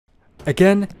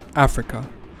Again, Africa.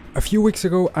 A few weeks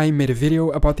ago, I made a video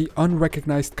about the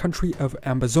unrecognized country of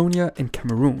Amazonia in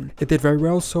Cameroon. It did very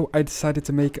well, so I decided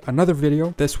to make another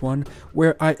video, this one,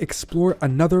 where I explore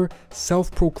another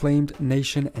self-proclaimed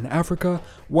nation in Africa,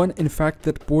 one in fact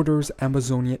that borders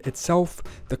Amazonia itself,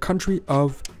 the country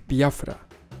of Biafra.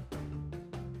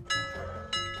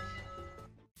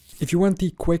 If you want the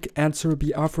quick answer,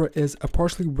 Biafra is a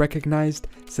partially recognized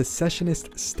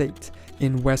secessionist state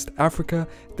in West Africa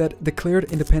that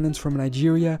declared independence from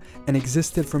Nigeria and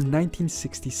existed from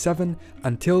 1967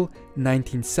 until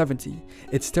 1970.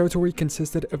 Its territory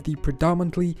consisted of the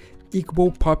predominantly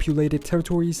Igbo populated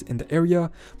territories in the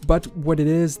area, but what it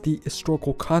is, the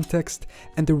historical context,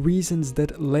 and the reasons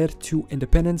that led to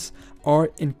independence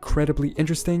are incredibly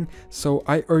interesting, so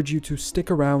I urge you to stick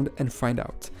around and find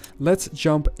out. Let's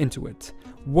jump into it.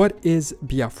 What is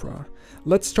Biafra?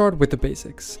 Let's start with the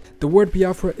basics. The word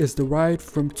Biafra is derived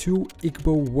from two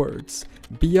Igbo words,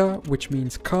 Bia, which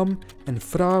means come, and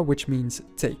Fra, which means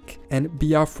take. And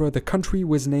Biafra, the country,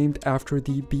 was named after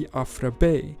the Biafra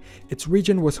Bay. Its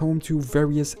region was home to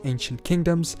various ancient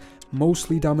kingdoms,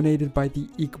 mostly dominated by the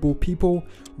Igbo people,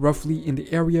 roughly in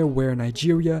the area where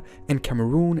Nigeria and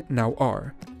Cameroon now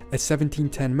are. A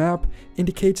 1710 map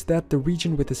indicates that the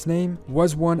region with this name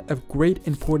was one of great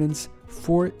importance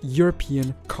for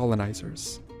European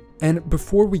colonizers. And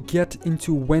before we get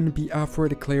into when Biafra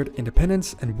declared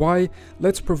independence and why,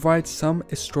 let's provide some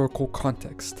historical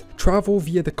context. Travel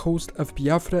via the coast of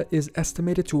Biafra is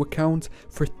estimated to account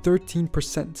for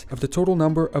 13% of the total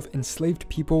number of enslaved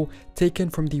people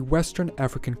taken from the western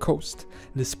African coast.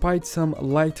 Despite some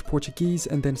light Portuguese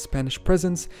and then Spanish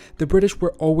presence, the British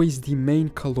were always the main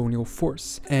colonial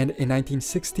force. And in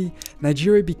 1960,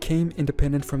 Nigeria became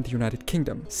independent from the United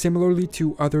Kingdom. Similarly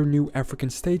to other new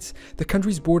African states, the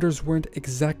country's borders weren't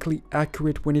exactly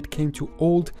accurate when it came to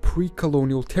old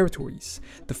pre-colonial territories.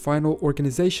 The final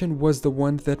organization was the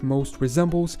one that most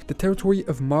resembles the territory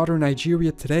of modern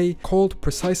Nigeria today, called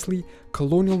precisely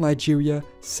colonial Nigeria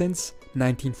since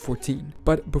 1914.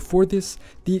 But before this,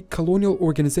 the colonial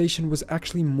organization was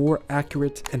actually more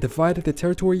accurate and divided the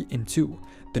territory in two,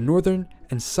 the Northern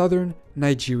and Southern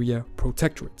Nigeria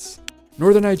protectorates.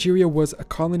 Northern Nigeria was a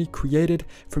colony created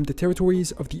from the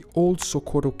territories of the old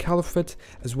Sokoto Caliphate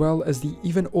as well as the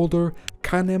even older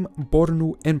Kanem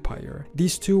Bornu Empire.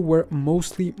 These two were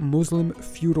mostly Muslim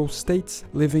feudal states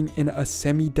living in a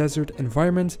semi-desert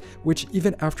environment which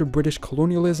even after British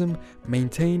colonialism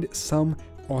maintained some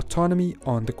autonomy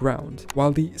on the ground.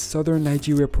 While the Southern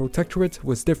Nigeria Protectorate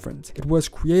was different. It was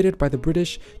created by the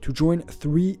British to join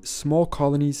three small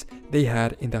colonies they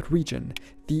had in that region.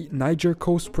 The Niger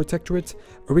Coast Protectorate,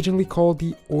 originally called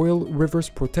the Oil Rivers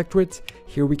Protectorate.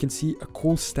 Here we can see a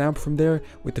cool stamp from there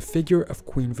with the figure of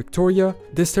Queen Victoria.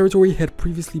 This territory had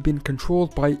previously been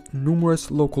controlled by numerous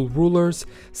local rulers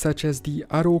such as the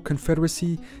Aro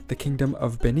Confederacy, the Kingdom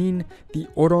of Benin, the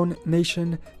Oron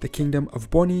Nation, the Kingdom of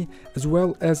Boni, as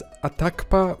well as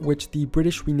Atakpa, which the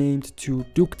British renamed to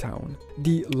Duketown.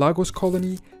 The Lagos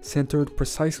colony centered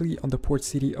precisely on the port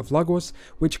city of Lagos,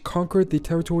 which conquered the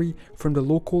territory from the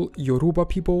local Yoruba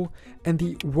people, and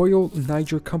the Royal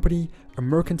Niger Company, a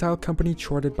mercantile company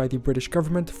chartered by the British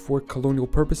government for colonial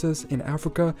purposes in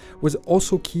Africa, was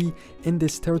also key in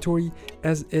this territory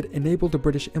as it enabled the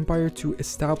British Empire to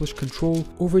establish control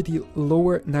over the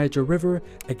lower Niger River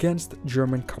against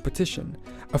German competition.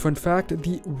 A fun fact,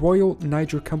 the Royal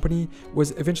Niger Company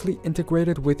was eventually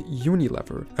integrated with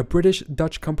Unilever, a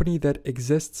British-Dutch company that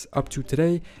exists up to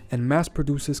today and mass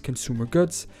produces consumer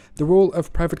goods. The role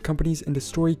of private companies in the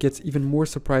story gets even more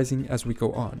surprising as we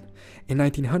go on. In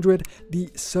 1900, the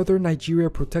Southern Nigeria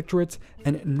Protectorate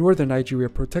and Northern Nigeria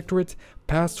Protectorate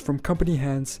passed from company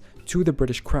hands to the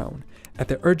British Crown, at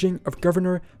the urging of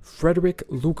Governor Frederick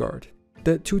Lugard.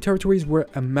 The two territories were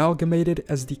amalgamated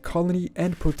as the colony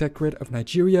and protectorate of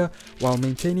Nigeria while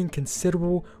maintaining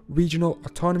considerable regional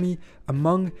autonomy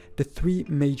among the three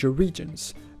major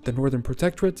regions, the Northern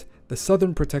Protectorate, the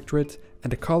Southern Protectorate,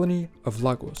 and the colony of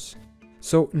Lagos.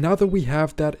 So now that we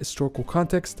have that historical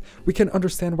context, we can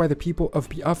understand why the people of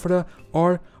Biafra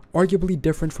are arguably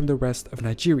different from the rest of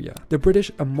Nigeria. The British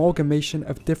amalgamation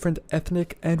of different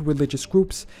ethnic and religious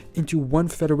groups into one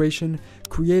federation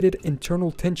created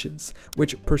internal tensions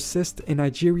which persist in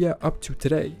Nigeria up to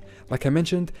today. Like I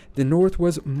mentioned, the north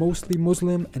was mostly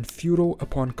Muslim and feudal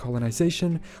upon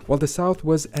colonization, while the south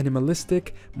was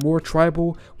animalistic, more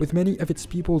tribal, with many of its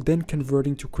people then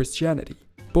converting to Christianity.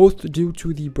 Both due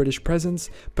to the British presence,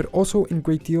 but also in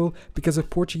great deal because of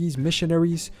Portuguese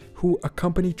missionaries who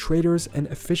accompanied traders and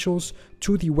officials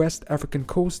to the West African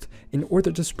coast in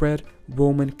order to spread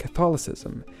Roman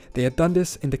Catholicism. They had done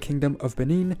this in the Kingdom of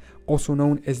Benin, also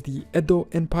known as the Edo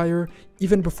Empire,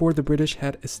 even before the British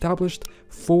had established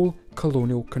full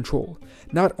colonial control.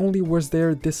 Not only was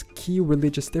there this key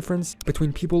religious difference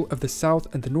between people of the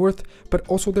south and the north, but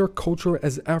also their culture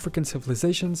as African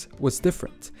civilizations was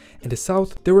different. In the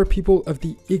south, there were people of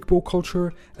the Igbo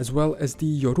culture, as well as the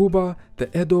Yoruba, the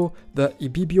Edo, the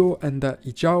Ibibio, and the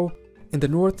Ijao. In the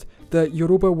north, the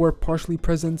Yoruba were partially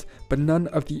present, but none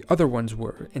of the other ones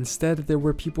were. Instead, there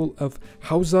were people of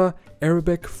Hausa,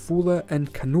 Arabic, Fula,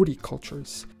 and Kanuri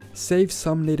cultures. Save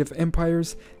some native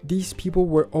empires, these people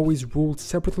were always ruled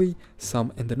separately,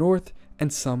 some in the north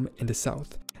and some in the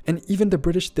south. And even the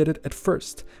British did it at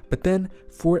first, but then,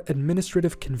 for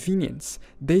administrative convenience,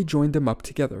 they joined them up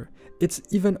together. It's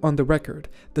even on the record.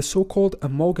 The so-called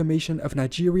amalgamation of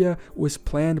Nigeria was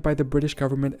planned by the British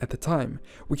government at the time.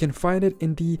 We can find it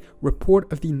in the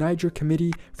report of the Niger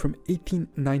Committee from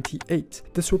 1898.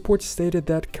 This report stated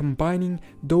that combining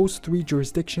those three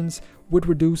jurisdictions would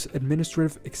reduce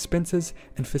administrative expenses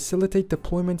and facilitate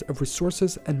deployment of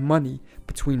resources and money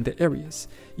between the areas.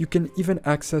 You can even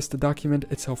access the document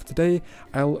itself today.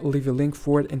 I'll leave a link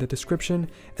for it in the description,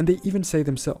 and they even say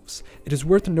themselves, it is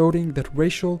worth noting that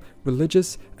racial,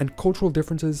 religious, and cultural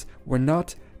differences were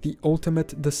not the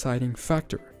ultimate deciding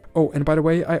factor. Oh, and by the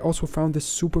way, I also found this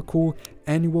super cool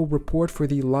annual report for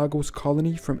the Lagos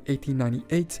colony from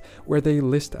 1898, where they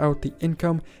list out the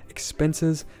income,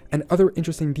 expenses, and other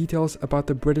interesting details about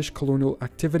the British colonial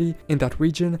activity in that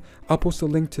region. I'll post a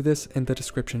link to this in the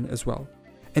description as well.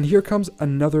 And here comes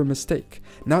another mistake.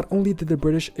 Not only did the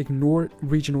British ignore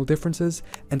regional differences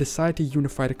and decide to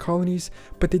unify the colonies,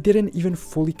 but they didn't even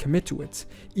fully commit to it.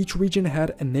 Each region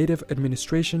had a native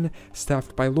administration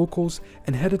staffed by locals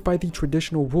and headed by the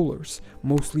traditional rulers,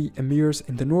 mostly emirs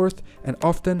in the north and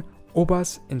often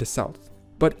obas in the south.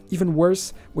 But even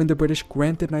worse, when the British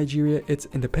granted Nigeria its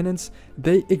independence,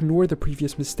 they ignored the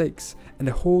previous mistakes, and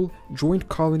the whole joint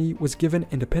colony was given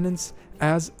independence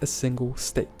as a single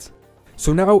state.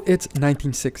 So now it's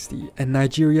 1960 and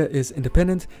Nigeria is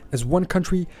independent as one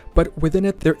country, but within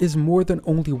it there is more than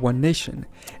only one nation.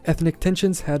 Ethnic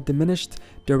tensions had diminished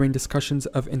during discussions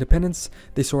of independence.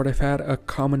 They sort of had a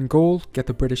common goal, get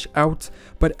the British out,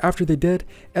 but after they did,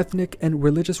 ethnic and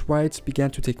religious riots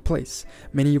began to take place,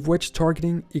 many of which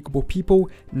targeting Igbo people,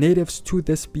 natives to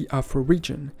this Biafra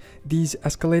region. These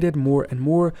escalated more and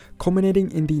more,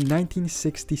 culminating in the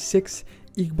 1966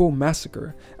 Igbo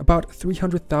massacre. About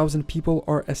 300,000 people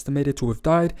are estimated to have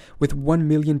died, with 1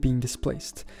 million being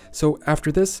displaced. So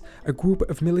after this, a group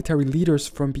of military leaders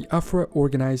from Biafra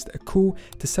organized a coup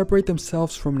to separate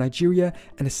themselves from Nigeria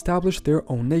and establish their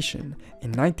own nation.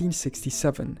 In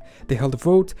 1967, they held a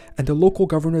vote and the local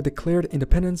governor declared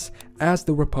independence as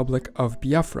the Republic of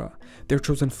Biafra. Their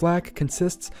chosen flag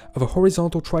consists of a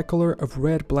horizontal tricolor of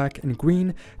red, black, and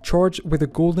green, charged with a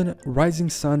golden rising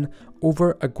sun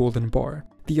over a golden bar.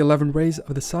 The 11 rays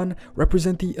of the sun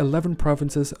represent the 11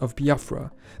 provinces of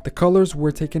Biafra. The colors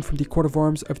were taken from the coat of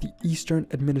arms of the Eastern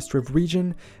Administrative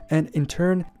Region, and in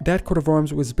turn, that coat of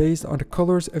arms was based on the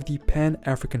colors of the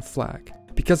Pan-African flag.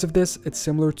 Because of this, it's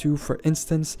similar to, for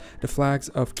instance, the flags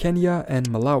of Kenya and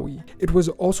Malawi. It was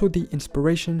also the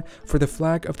inspiration for the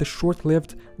flag of the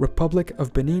short-lived Republic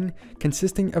of Benin,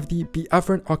 consisting of the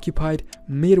Biafran-occupied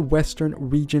Midwestern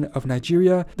region of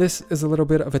Nigeria. This is a little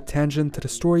bit of a tangent to the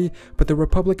story, but the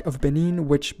Republic of Benin,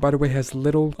 which by the way has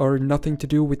little or nothing to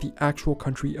do with the actual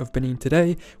country of Benin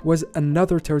today, was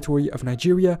another territory of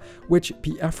Nigeria which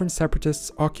Biafran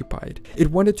separatists occupied. It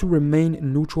wanted to remain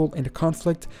neutral in the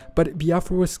conflict, but Biafra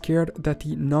was scared that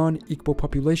the non-Igbo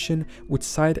population would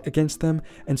side against them,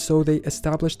 and so they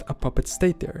established a puppet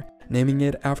state there, naming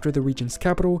it after the region's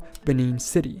capital, Benin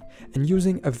City, and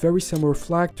using a very similar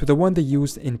flag to the one they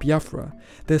used in Biafra.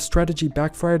 The strategy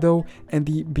backfired though, and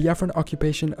the Biafran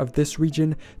occupation of this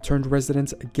region turned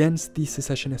residents against the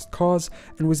secessionist cause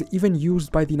and was even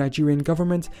used by the Nigerian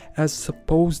government as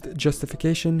supposed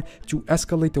justification to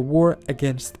escalate the war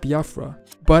against Biafra.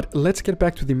 But let's get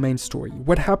back to the main story.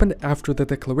 What happened after the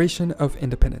Declaration of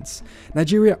Independence?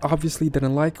 Nigeria obviously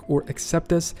didn't like or accept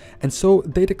this, and so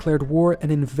they declared war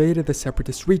and invaded the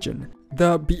separatist region.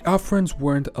 The Biafrans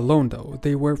weren't alone though.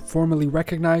 They were formally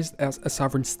recognized as a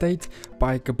sovereign state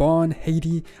by Gabon,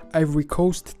 Haiti, Ivory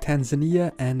Coast,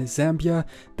 Tanzania, and Zambia.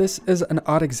 This is an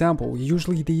odd example.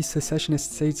 Usually these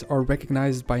secessionist states are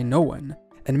recognized by no one,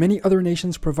 and many other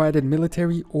nations provided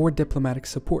military or diplomatic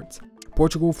support.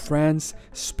 Portugal, France,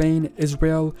 Spain,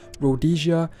 Israel,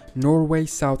 Rhodesia, Norway,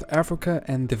 South Africa,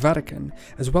 and the Vatican,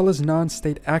 as well as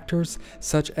non-state actors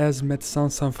such as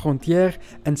Médecins Sans Frontières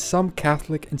and some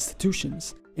Catholic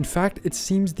institutions. In fact, it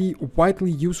seems the widely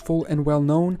useful and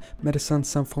well-known Médecins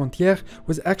Sans Frontières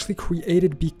was actually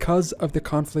created because of the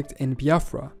conflict in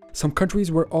Biafra. Some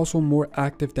countries were also more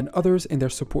active than others in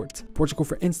their support. Portugal,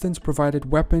 for instance,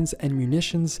 provided weapons and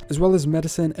munitions, as well as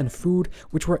medicine and food,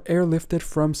 which were airlifted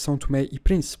from São Tomé e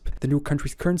Príncipe. The new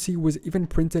country's currency was even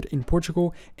printed in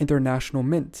Portugal in their national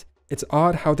mint. It's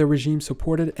odd how the regime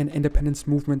supported an independence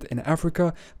movement in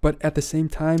Africa, but at the same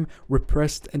time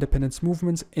repressed independence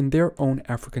movements in their own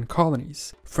African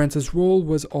colonies. France's role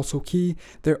was also key.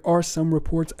 There are some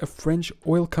reports of French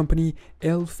oil company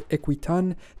Elf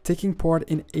Equitan taking part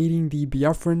in aiding the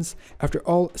Biafrans. After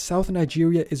all, South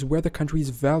Nigeria is where the country's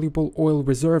valuable oil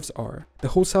reserves are. The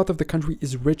whole south of the country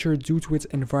is richer due to its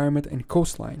environment and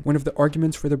coastline. One of the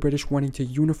arguments for the British wanting to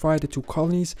unify the two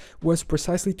colonies was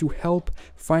precisely to help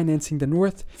financing the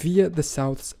north via the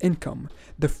south's income.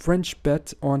 The French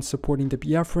bet on supporting the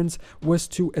Biafrans was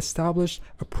to establish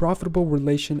a profitable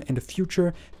relation in the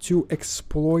future to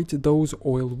exploit those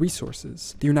oil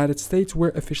resources. The United States were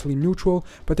officially neutral,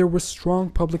 but there was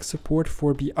strong public support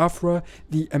for Biafra.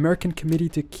 The American Committee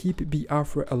to Keep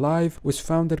Biafra Alive was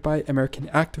founded by American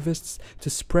activists to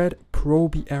spread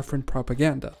pro-Biafran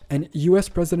propaganda. And US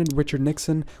President Richard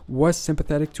Nixon was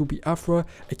sympathetic to Biafra,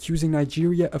 accusing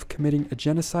Nigeria of committing a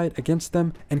genocide against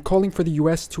them and calling for the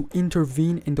US to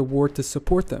intervene in the war to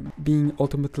support them, being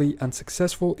ultimately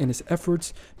unsuccessful in his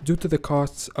efforts due to the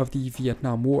costs of the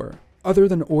Vietnam War. Other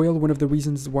than oil, one of the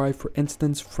reasons why, for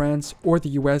instance, France or the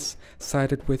US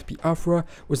sided with Biafra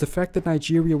was the fact that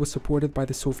Nigeria was supported by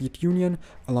the Soviet Union,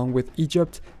 along with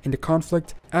Egypt, in the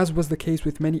conflict, as was the case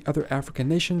with many other African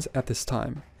nations at this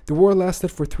time. The war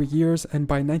lasted for 3 years, and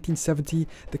by 1970,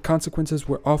 the consequences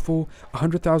were awful.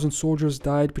 100,000 soldiers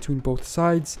died between both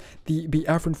sides. The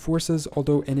Biafran forces,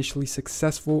 although initially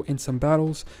successful in some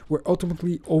battles, were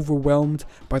ultimately overwhelmed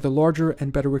by the larger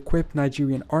and better equipped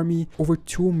Nigerian army. Over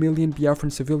 2 million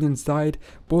Biafran civilians died,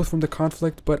 both from the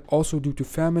conflict but also due to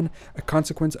famine, a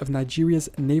consequence of Nigeria's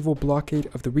naval blockade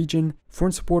of the region.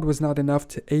 Foreign support was not enough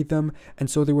to aid them, and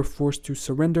so they were forced to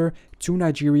surrender to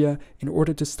Nigeria in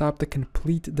order to stop the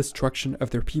complete destruction of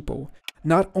their people.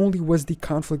 Not only was the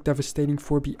conflict devastating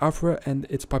for Biafra and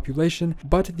its population,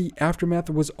 but the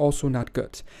aftermath was also not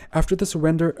good. After the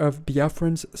surrender of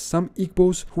Biafrans, some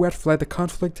Igbos who had fled the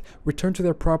conflict returned to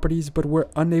their properties but were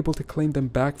unable to claim them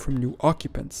back from new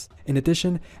occupants. In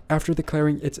addition, after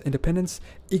declaring its independence,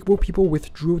 Igbo people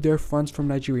withdrew their funds from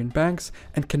Nigerian banks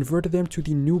and converted them to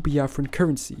the new Biafran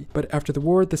currency. But after the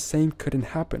war, the same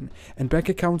couldn't happen, and bank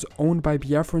accounts owned by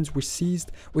Biafrans were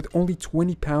seized, with only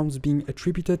 £20 being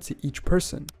attributed to each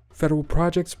person. Federal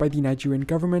projects by the Nigerian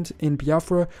government in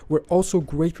Biafra were also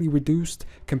greatly reduced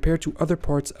compared to other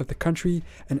parts of the country,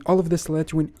 and all of this led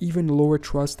to an even lower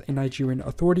trust in Nigerian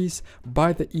authorities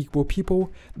by the Igbo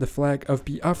people. The flag of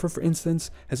Biafra, for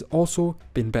instance, has also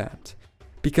been banned.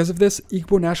 Because of this,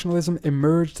 Igbo nationalism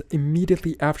emerged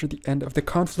immediately after the end of the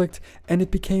conflict, and it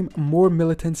became more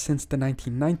militant since the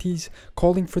 1990s,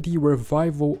 calling for the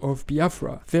revival of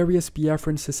Biafra. Various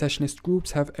Biafran secessionist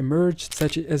groups have emerged,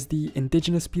 such as the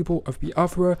Indigenous People of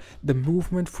Biafra, the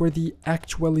Movement for the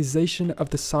Actualization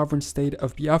of the Sovereign State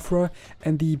of Biafra,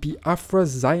 and the Biafra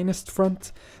Zionist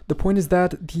Front. The point is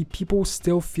that the people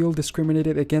still feel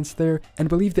discriminated against there and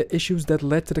believe the issues that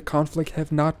led to the conflict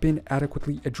have not been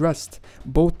adequately addressed.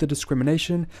 Both the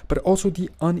discrimination, but also the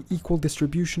unequal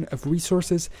distribution of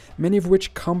resources, many of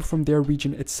which come from their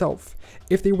region itself.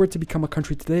 If they were to become a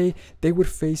country today, they would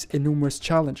face numerous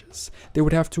challenges. They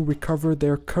would have to recover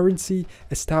their currency,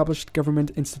 established government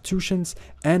institutions,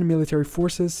 and military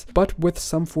forces, but with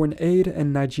some foreign aid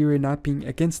and Nigeria not being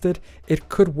against it, it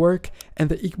could work, and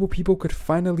the Igbo people could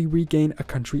finally regain a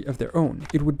country of their own.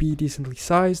 It would be decently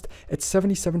sized at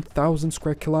 77,000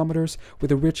 square kilometers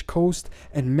with a rich coast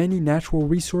and many natural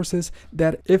resources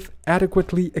that, if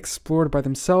adequately explored by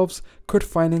themselves, could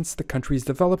finance the country's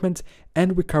development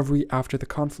and recovery after the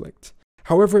conflict.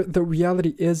 However, the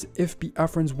reality is, if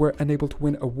Biafrans were unable to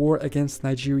win a war against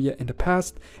Nigeria in the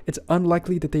past, it's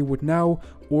unlikely that they would now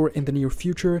or in the near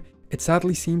future. It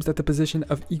sadly seems that the position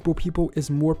of Igbo people is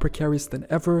more precarious than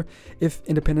ever. If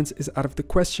independence is out of the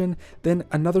question, then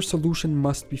another solution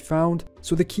must be found.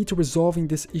 So the key to resolving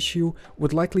this issue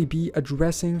would likely be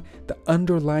addressing the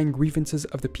underlying grievances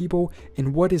of the people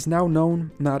in what is now known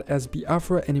not as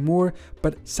Biafra anymore,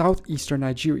 but southeastern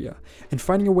Nigeria, and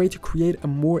finding a way to create a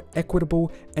more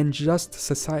equitable and just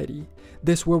society.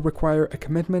 This will require a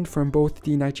commitment from both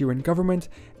the Nigerian government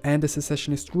and the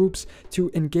secessionist groups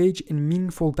to engage in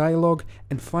meaningful dialogue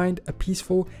and find a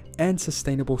peaceful and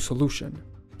sustainable solution.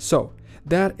 So,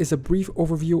 That is a brief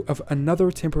overview of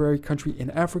another temporary country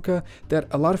in Africa that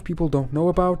a lot of people don't know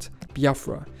about,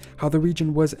 Biafra, how the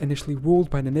region was initially ruled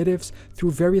by the natives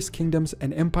through various kingdoms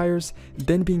and empires,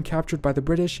 then being captured by the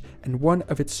British and one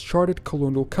of its chartered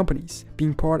colonial companies,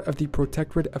 being part of the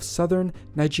protectorate of Southern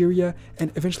Nigeria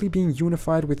and eventually being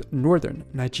unified with Northern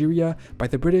Nigeria by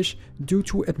the British due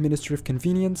to administrative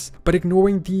convenience, but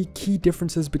ignoring the key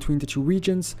differences between the two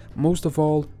regions, most of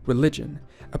all, religion.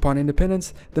 Upon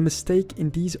independence, the mistake in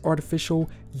these artificial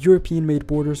European-made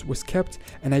borders was kept,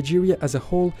 and Nigeria as a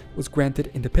whole was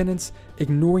granted independence,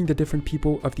 ignoring the different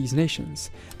people of these nations.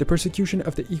 The persecution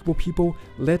of the Igbo people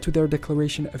led to their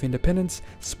declaration of independence,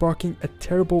 sparking a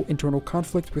terrible internal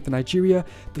conflict with Nigeria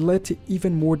that led to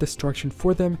even more destruction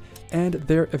for them and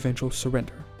their eventual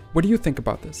surrender. What do you think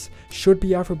about this? Should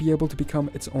Biafra be able to become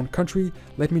its own country?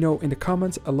 Let me know in the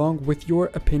comments along with your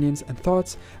opinions and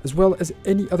thoughts, as well as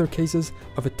any other cases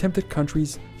of attempted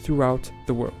countries throughout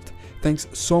the world. Thanks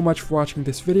so much for watching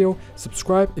this video,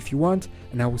 subscribe if you want,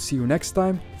 and I will see you next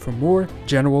time for more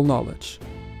general knowledge.